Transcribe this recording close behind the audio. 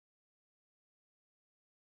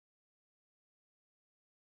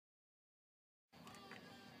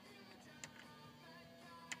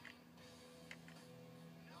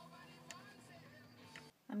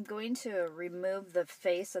I'm going to remove the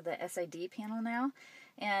face of the SID panel now,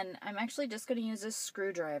 and I'm actually just going to use a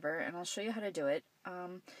screwdriver, and I'll show you how to do it.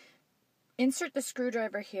 Insert the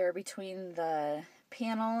screwdriver here between the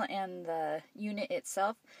panel and the unit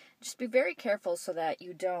itself. Just be very careful so that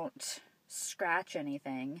you don't scratch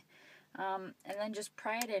anything. And then just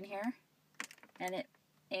pry it in here,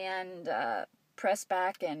 and press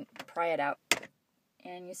back and pry it out.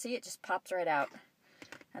 And you see it just pops right out.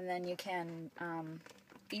 And then you can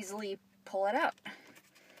easily pull it out,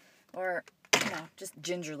 or just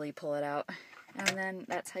gingerly pull it out, and then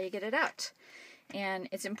that's how you get it out. And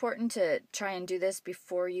it's important to try and do this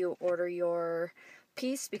before you order your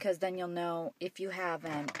piece, because then you'll know if you have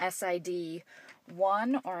an SID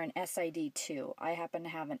 1 or an SID 2. I happen to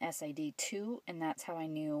have an SID 2, and that's how I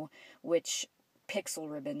knew which pixel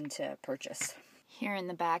ribbon to purchase. Here in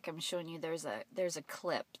the back, I'm showing you there's a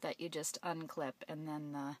clip that you just unclip, and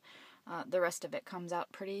then the rest of it comes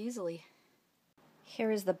out pretty easily.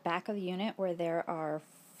 Here is the back of the unit where there are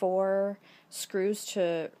 4 screws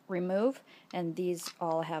to remove, and these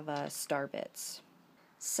all have star bits.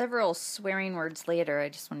 Several swearing words later, I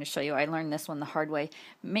just want to show you, I learned this one the hard way.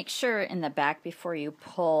 Make sure in the back, before you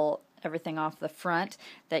pull everything off the front,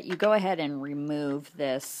 that you go ahead and remove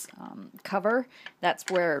this cover. That's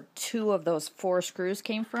where 2 of those 4 screws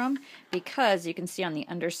came from, because you can see on the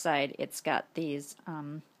underside it's got these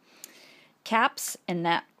caps, and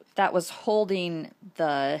that was holding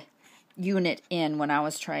the unit in when I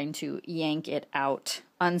was trying to yank it out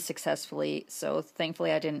unsuccessfully. So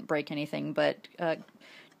thankfully I didn't break anything, but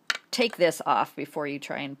take this off before you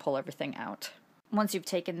try and pull everything out. Once you've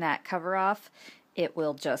taken that cover off, it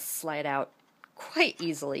will just slide out quite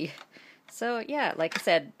easily. So yeah, like I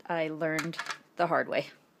said, I learned the hard way.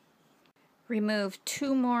 Remove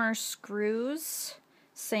 2 more screws,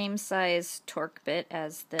 same size torque bit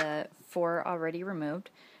as the 4 already removed.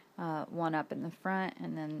 One up in the front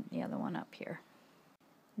and then the other one up here.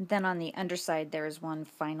 Then on the underside there's one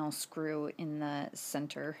final screw in the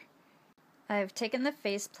center. I've taken the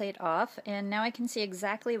faceplate off, and now I can see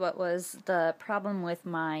exactly what was the problem with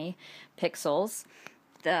my pixels.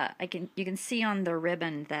 You can see on the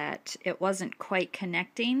ribbon that it wasn't quite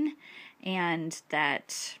connecting, and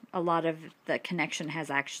that a lot of the connection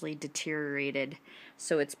has actually deteriorated.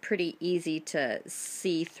 So it's pretty easy to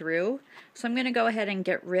see through. So I'm going to go ahead and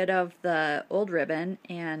get rid of the old ribbon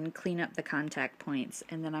and clean up the contact points,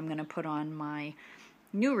 and then I'm going to put on my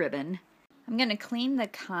new ribbon. I'm going to clean the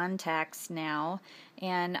contacts now,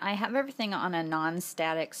 and I have everything on a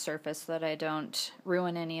non-static surface so that I don't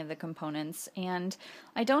ruin any of the components, and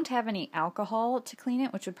I don't have any alcohol to clean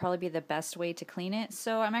it, which would probably be the best way to clean it,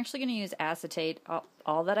 so I'm actually going to use acetate.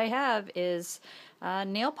 All that I have is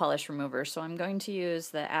nail polish remover, so I'm going to use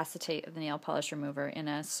the acetate of the nail polish remover in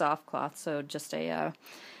a soft cloth, so just a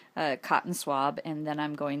cotton swab, and then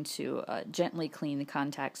I'm going to gently clean the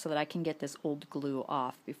contacts so that I can get this old glue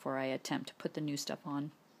off before I attempt to put the new stuff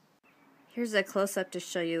on. Here's a close-up to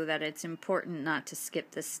show you that it's important not to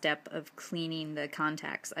skip the step of cleaning the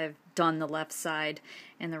contacts. I've done the left side,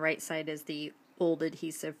 and the right side is the old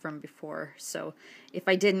adhesive from before, so if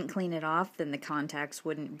I didn't clean it off, then the contacts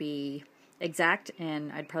wouldn't be exact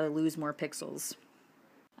and I'd probably lose more pixels.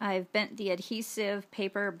 I've bent the adhesive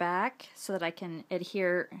paper back so that I can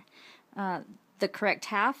adhere the correct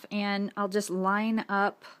half, and I'll just line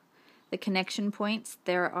up the connection points.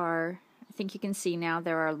 There are, I think you can see now,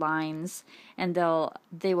 there are lines, and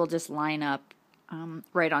they will just line up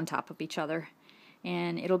right on top of each other.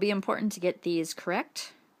 And it'll be important to get these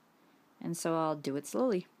correct, and so I'll do it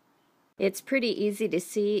slowly. It's pretty easy to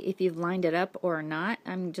see if you've lined it up or not.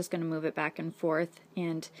 I'm just going to move it back and forth,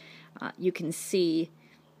 and you can see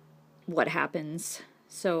what happens.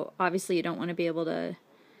 So obviously you don't want to be able to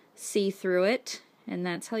see through it, and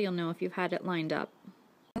that's how you'll know if you've had it lined up.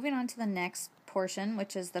 Moving on to the next portion,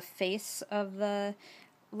 which is the face of the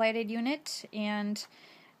lighted unit, and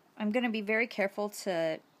I'm going to be very careful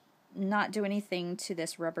to not do anything to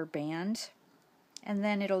this rubber band, and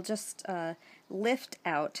then it'll just lift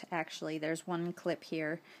out. Actually, there's one clip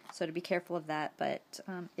here, so to be careful of that, but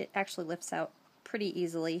it actually lifts out pretty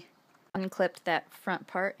easily. Unclip that front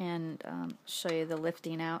part and show you the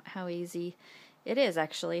lifting out, how easy it is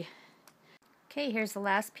actually. Okay, here's the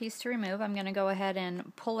last piece to remove. I'm going to go ahead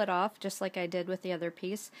and pull it off just like I did with the other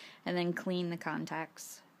piece, and then clean the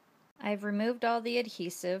contacts. I've removed all the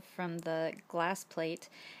adhesive from the glass plate,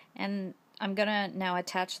 and I'm going to now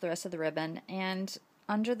attach the rest of the ribbon. And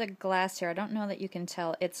under the glass here, I don't know that you can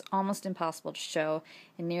tell, it's almost impossible to show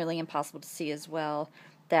and nearly impossible to see as well,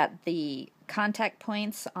 that the contact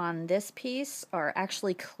points on this piece are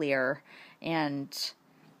actually clear, and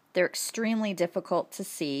They're extremely difficult to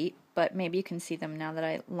see, but maybe you can see them now that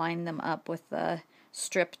I lined them up with the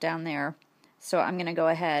strip down there. So I'm going to go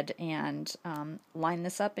ahead and line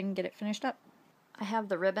this up and get it finished up. I have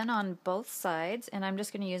the ribbon on both sides, and I'm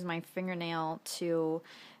just going to use my fingernail to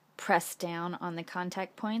press down on the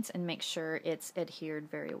contact points and make sure it's adhered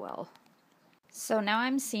very well. So now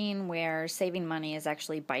I'm seeing where saving money is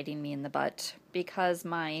actually biting me in the butt, because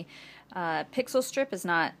my pixel strip is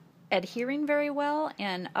not adhering very well,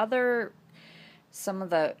 and some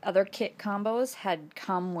of the other kit combos had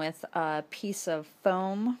come with a piece of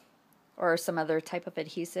foam or some other type of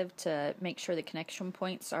adhesive to make sure the connection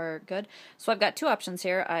points are good. So I've got two options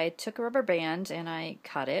here. I took a rubber band and I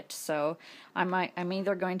cut it. So I'm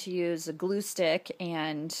either going to use a glue stick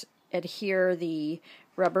and adhere the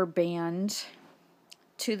rubber band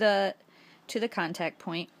to the contact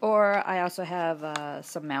point, or I also have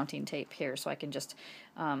some mounting tape here, so I can just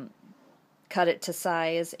cut it to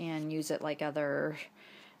size and use it like other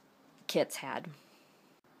kits had.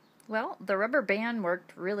 Well, the rubber band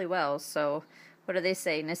worked really well, so what do they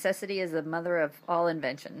say? Necessity is the mother of all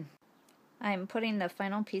invention. I'm putting the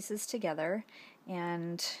final pieces together,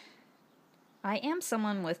 and I am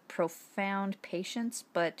someone with profound patience,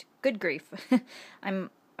 but good grief. I'm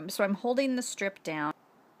holding the strip down.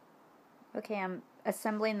 Okay, I'm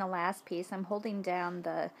assembling the last piece. I'm holding down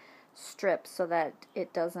the strip so that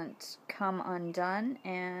it doesn't come undone,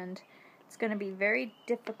 and it's going to be very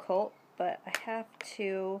difficult, but I have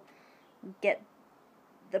to get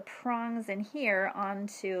the prongs in here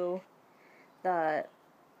into the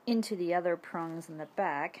other prongs in the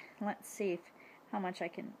back. Let's see how much I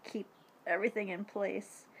can keep everything in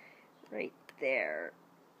place right there.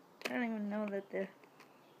 I don't even know that the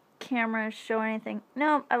camera show anything.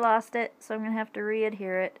 Nope, I lost it, so I'm gonna have to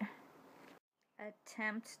re-adhere it.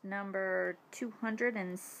 Attempt number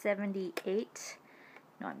 278.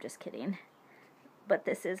 No, I'm just kidding. But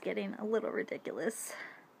this is getting a little ridiculous.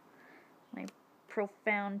 My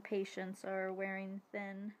profound patience are wearing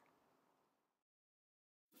thin.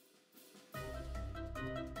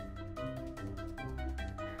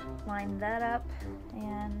 Line that up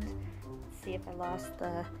and see if I lost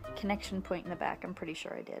the connection point in the back. I'm pretty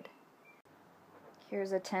sure I did.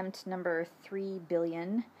 Here's attempt number 3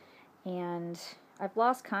 billion, and I've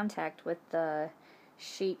lost contact with the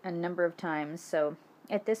sheet a number of times, so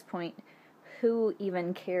at this point, who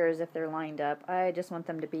even cares if they're lined up? I just want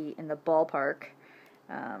them to be in the ballpark.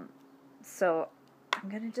 So I'm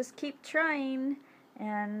gonna just keep trying,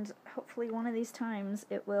 and hopefully one of these times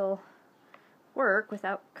it will work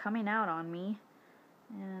without coming out on me.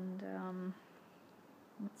 And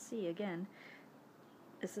let's see again.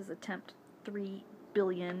 This is attempt 3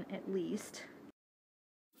 billion at least.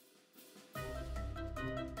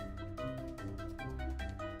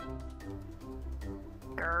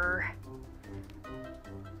 Grr.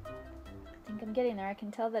 I think I'm getting there. I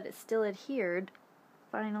can tell that it's still adhered,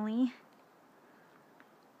 finally.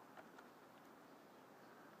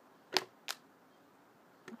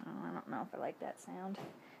 I don't know if I like that sound,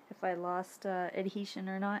 if I lost adhesion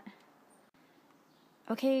or not.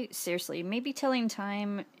 Okay, seriously, maybe telling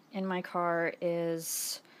time in my car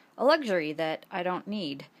is a luxury that I don't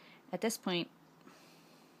need. At this point,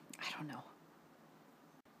 I don't know.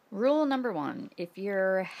 Rule number 1, if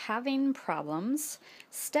you're having problems,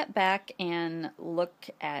 step back and look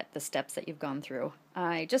at the steps that you've gone through.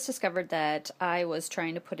 I just discovered that I was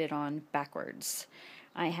trying to put it on backwards.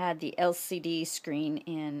 I had the LCD screen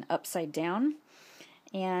in upside down,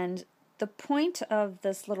 and the point of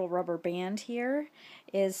this little rubber band here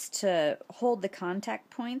is to hold the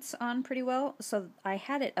contact points on pretty well. So I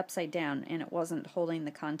had it upside down and it wasn't holding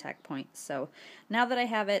the contact points. So now that I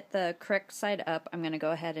have it the correct side up, I'm going to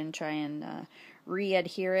go ahead and try and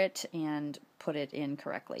re-adhere it and put it in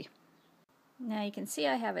correctly. Now you can see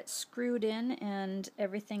I have it screwed in and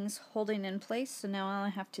everything's holding in place. So now all I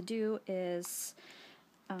have to do is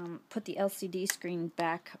put the LCD screen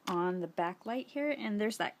back on the backlight here, and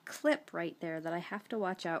there's that clip right there that I have to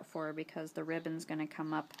watch out for because the ribbon's going to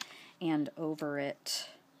come up and over it.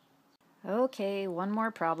 Okay, one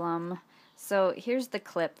more problem. So here's the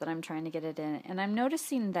clip that I'm trying to get it in, and I'm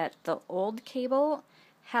noticing that the old cable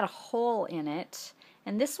had a hole in it,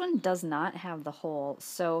 and this one does not have the hole.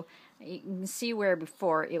 So you can see where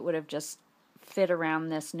before it would have just fit around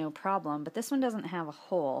this no problem, but this one doesn't have a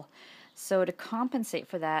hole. So to compensate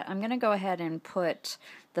for that, I'm going to go ahead and put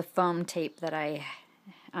the foam tape that I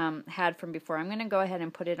had from before. I'm going to go ahead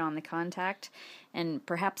and put it on the contact and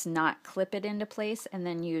perhaps not clip it into place, and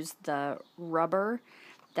then use the rubber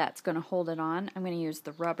that's going to hold it on. I'm going to use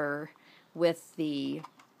the rubber with the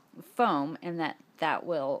foam, and that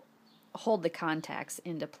will hold the contacts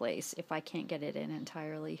into place if I can't get it in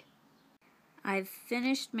entirely. I've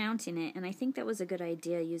finished mounting it, and I think that was a good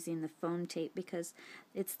idea using the foam tape because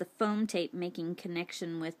it's the foam tape making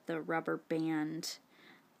connection with the rubber band,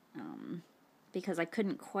 because I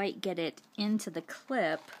couldn't quite get it into the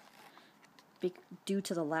clip due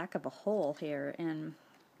to the lack of a hole here, and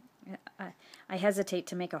I hesitate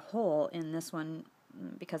to make a hole in this one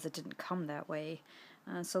because it didn't come that way.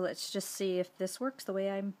 So let's just see if this works the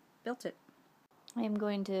way I built it. I am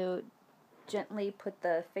going to gently put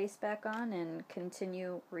the face back on and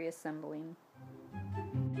continue reassembling.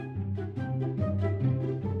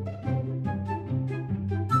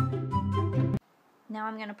 Now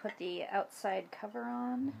I'm going to put the outside cover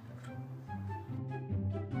on.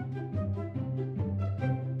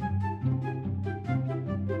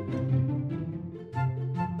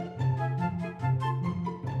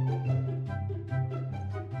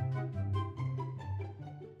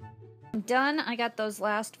 Done. I got those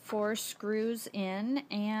last 4 screws in,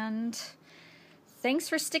 and thanks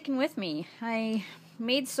for sticking with me. I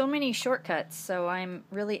made so many shortcuts, so I'm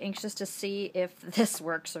really anxious to see if this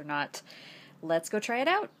works or not. Let's go try it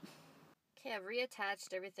out. Okay, I've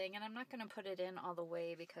reattached everything, and I'm not going to put it in all the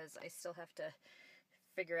way because I still have to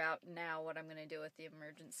figure out now what I'm going to do with the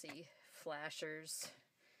emergency flashers.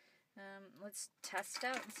 Let's test it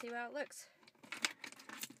out and see how it looks.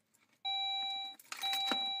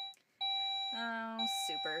 Oh,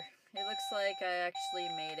 super. It looks like I actually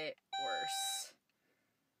made it worse.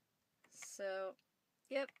 So,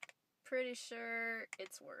 yep, pretty sure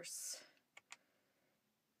it's worse.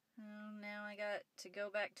 Now I got to go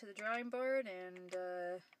back to the drawing board and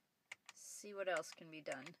see what else can be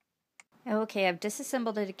done. Okay, I've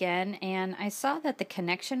disassembled it again, and I saw that the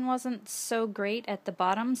connection wasn't so great at the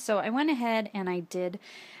bottom, so I went ahead and I did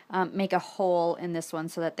make a hole in this one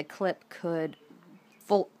so that the clip could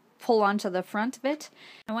pull onto the front of it.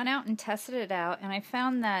 I went out and tested it out, and I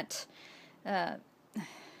found that I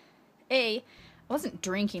wasn't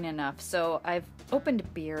drinking enough, so I've opened a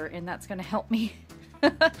beer, and that's going to help me.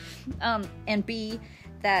 And B,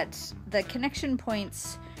 that the connection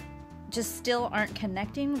points just still aren't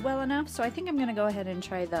connecting well enough, so I think I'm going to go ahead and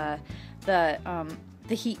try the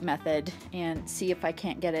heat method and see if I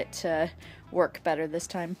can't get it to work better this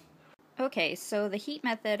time. Okay, so the heat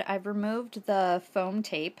method, I've removed the foam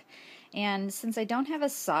tape, and since I don't have a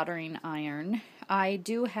soldering iron, I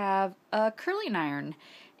do have a curling iron,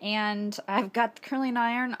 and I've got the curling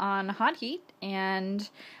iron on hot heat, and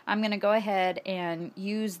I'm going to go ahead and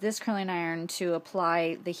use this curling iron to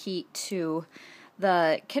apply the heat to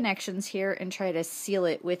the connections here and try to seal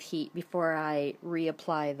it with heat before I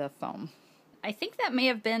reapply the foam. I think that may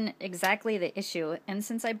have been exactly the issue, and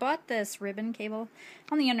since I bought this ribbon cable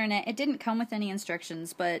on the internet, it didn't come with any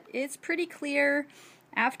instructions, but it's pretty clear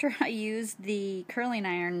after I used the curling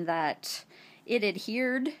iron that it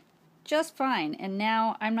adhered just fine, and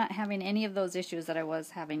now I'm not having any of those issues that I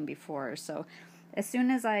was having before. So as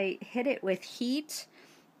soon as I hit it with heat,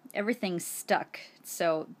 everything stuck,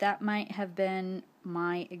 so that might have been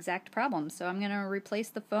my exact problem. So I'm going to replace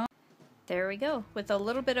the foam. There we go. With a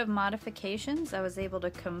little bit of modifications, I was able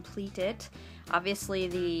to complete it. Obviously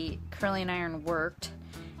the curling iron worked,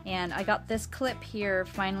 and I got this clip here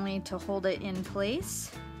finally to hold it in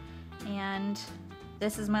place, and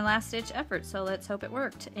this is my last ditch effort, so let's hope it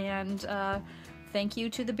worked. And thank you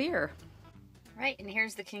to the beer. Right, and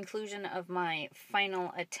here's the conclusion of my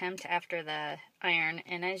final attempt after the iron,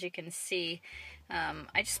 and as you can see,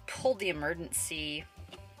 I just pulled the emergency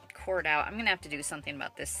cord out. I'm gonna have to do something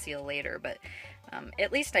about this seal later, but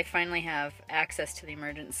at least I finally have access to the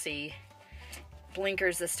emergency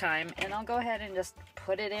blinkers this time, and I'll go ahead and just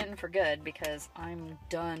put it in for good because I'm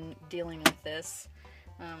done dealing with this.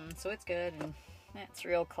 So it's good, and it's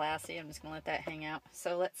real classy. I'm just gonna let that hang out.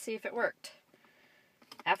 So let's see if it worked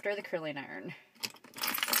after the curling iron.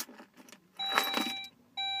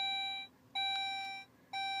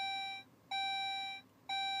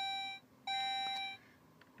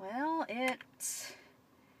 Well, it's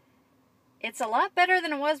a lot better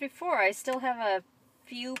than it was before. I still have a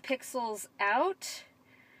few pixels out,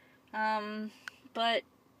 but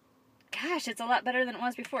gosh, it's a lot better than it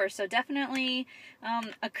was before. So definitely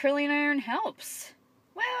a curling iron helps.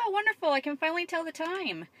 Wow, wonderful. I can finally tell the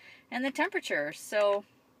time and the temperature. So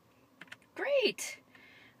great.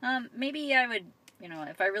 Maybe I would,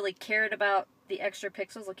 if I really cared about the extra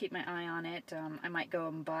pixels, I'll keep my eye on it. I might go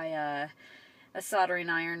and buy a soldering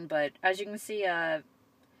iron, but as you can see,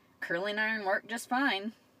 curling iron worked just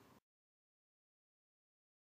fine.